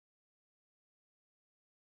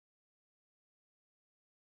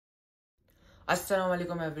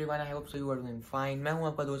Assalamualaikum everyone, I hope so you are doing fine. मैं हूं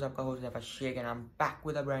आपका दोस्त, आपका host Sheikh, and I'm back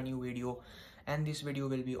with a brand new video. And this video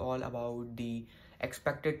will be all about the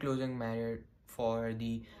expected closing merit for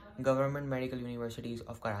the government medical universities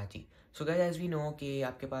of Karachi. So guys, as we know कि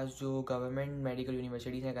आपके पास जो government medical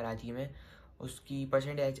universities हैं कराची में, उसकी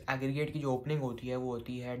percentage aggregate की जो opening होती है वो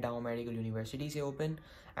होती है डाउ मेडिकल यूनिवर्सिटी से open.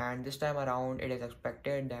 And this time around it is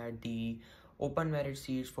expected that the open merit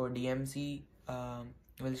seats for DMC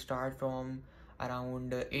will start from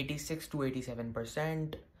around 86 to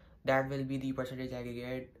 87%. That will be the percentage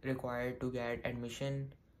aggregate required to get admission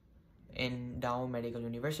in Dow Medical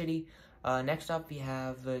University. Next up we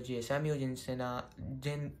have JSMU,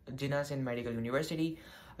 Jinnah Sindh Medical University.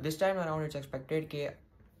 This time around it's expected कि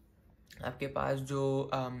आपके पास जो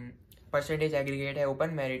percentage aggregate है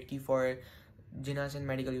open merit की for Jinnah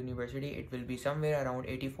Sindh Medical University, it will be somewhere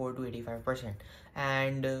around 84 to 85%.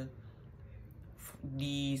 And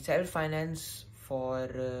the self-finance for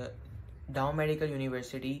Dow Medical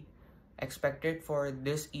University expected for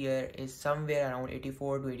this year is somewhere around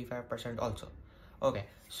 84 to 85% also. Okay,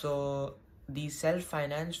 so the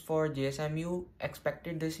self-finance for JSMU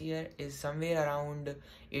expected this year is somewhere around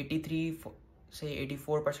 83 say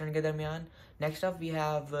 84% के दरमियान. Next up we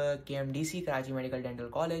have KMDC Karachi Medical Dental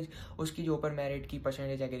College. उसकी जो open merit की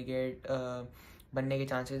percentage aggregate बनने के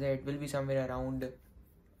chances है, it will be somewhere around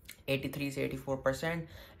 83 से 84%.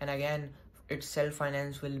 And again its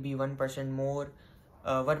self-finance will be 1% more,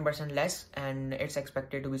 1% less, and it's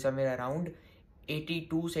expected to be somewhere around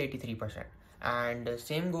 82 से 83%. And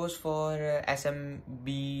same goes for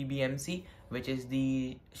SMBBMC, which is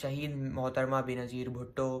the Shaheed Mohtरमा Benazir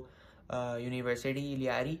Bhutto University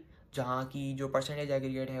Lyari, जहाँ की जो percentage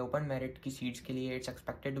aggregate है open merit की seats के लिए it's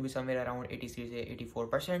expected to be somewhere around 83 से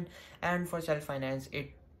 84%. And for self finance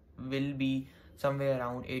it will be somewhere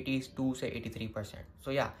around 82 से 83%.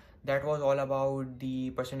 So yeah, that was all about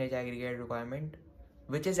the percentage aggregate requirement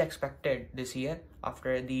which is expected this year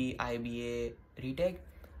after the IBA retake.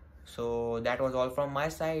 So that was all from my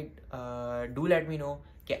side. Do let me know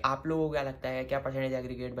कि आप लोगों को क्या लगता है, क्या percentage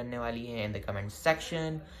aggregate बनने वाली है in the comment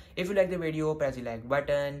section. If you like the video, press the like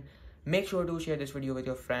button. Make sure to share this video with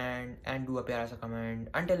your friend and do a प्यारा सा comment.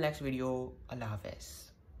 Until next video, Allah Hafiz.